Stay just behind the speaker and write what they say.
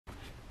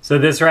So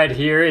this right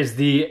here is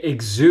the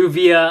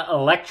Euvexia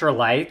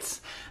Electrolytes.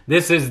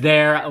 This is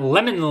their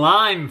lemon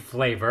lime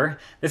flavor.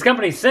 This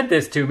company sent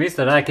this to me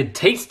so that I could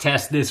taste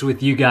test this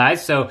with you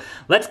guys. So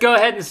let's go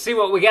ahead and see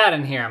what we got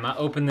in here. I'm gonna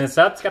open this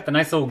up. It's got the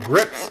nice little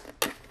grips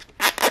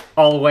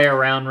all the way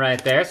around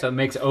right there, so it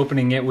makes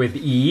opening it with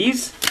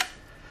ease.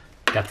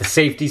 Got the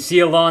safety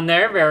seal on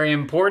there, very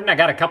important. I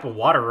got a cup of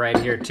water right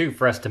here too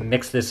for us to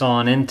mix this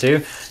on into.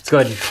 Let's go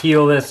ahead and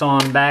peel this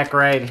on back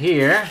right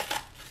here.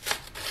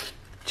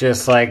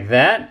 Just like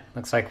that.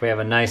 Looks like we have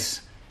a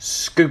nice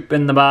scoop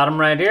in the bottom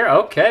right here.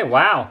 Okay,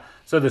 wow.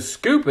 So the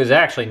scoop is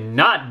actually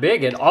not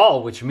big at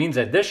all, which means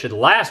that this should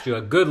last you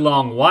a good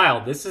long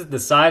while. This is the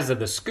size of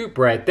the scoop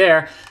right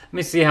there. Let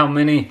me see how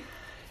many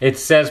it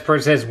says.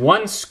 It says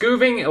one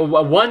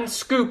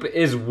scoop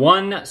is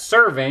one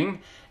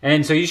serving.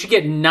 And so you should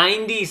get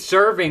 90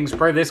 servings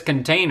per this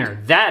container.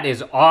 That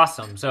is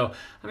awesome. So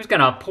I'm just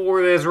gonna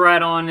pour this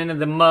right on into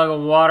the mug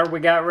of water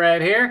we got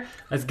right here.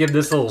 Let's give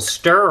this a little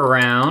stir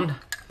around.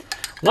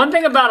 One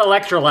thing about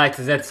electrolytes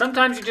is that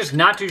sometimes you're just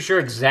not too sure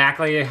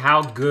exactly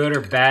how good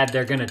or bad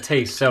they're gonna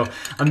taste. So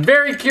I'm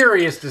very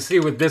curious to see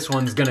what this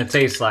one's gonna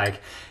taste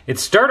like. It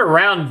stirred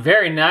around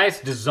very nice,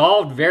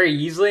 dissolved very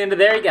easily into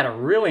there. You got a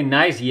really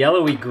nice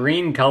yellowy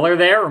green color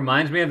there.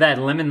 Reminds me of that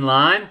lemon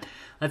lime.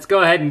 Let's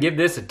go ahead and give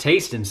this a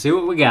taste and see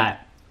what we got.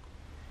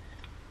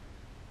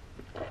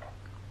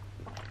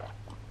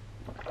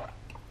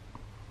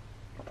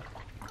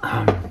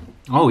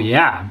 Oh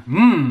yeah,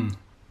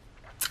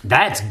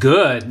 that's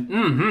good.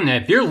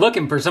 If you're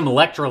looking for some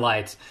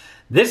electrolytes,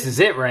 this is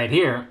it right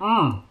here.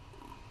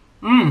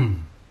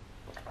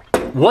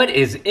 What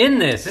is in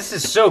this? This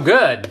is so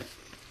good.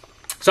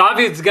 So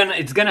obviously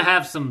it's gonna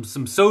have some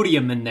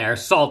sodium in there,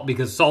 salt,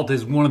 because salt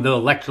is one of the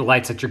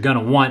electrolytes that you're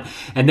gonna want.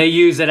 And they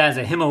use it as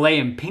a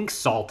Himalayan pink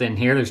salt in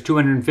here. There's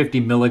 250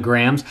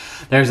 milligrams.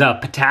 There's a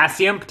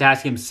potassium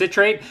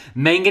citrate,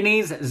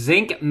 manganese,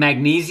 zinc,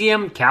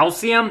 magnesium,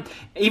 calcium,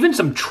 even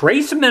some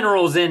trace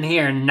minerals in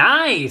here.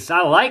 Nice,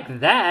 I like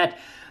that.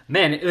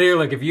 Man,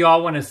 look, if you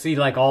all want to see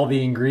like all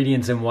the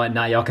ingredients and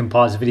whatnot, y'all can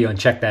pause the video and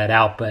check that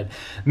out. But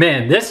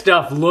man, this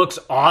stuff looks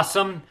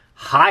awesome,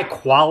 high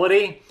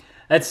quality.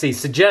 Let's see,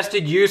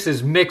 suggested use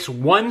is mix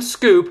 1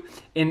 scoop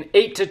in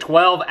 8 to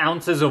 12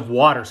 ounces of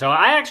water. So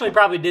I actually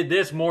probably did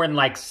this more in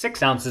like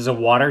 6 ounces of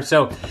water.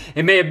 So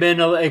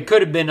it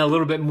could have been a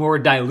little bit more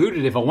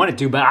diluted if I wanted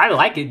to, but I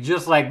like it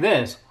just like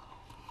this.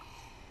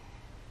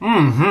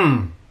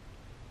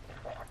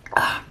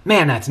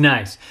 Man, that's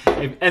nice.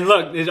 And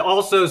look, it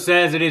also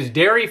says it is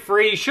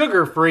dairy-free,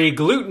 sugar-free,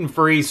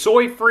 gluten-free,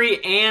 soy-free,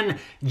 and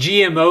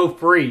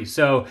GMO-free.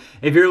 So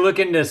if you're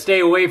looking to stay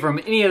away from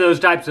any of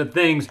those types of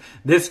things,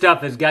 this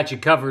stuff has got you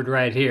covered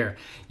right here.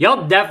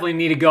 Y'all definitely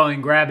need to go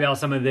and grab y'all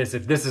some of this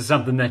if this is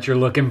something that you're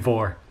looking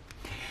for.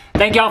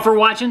 Thank y'all for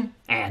watching,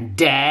 and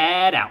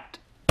Dad out.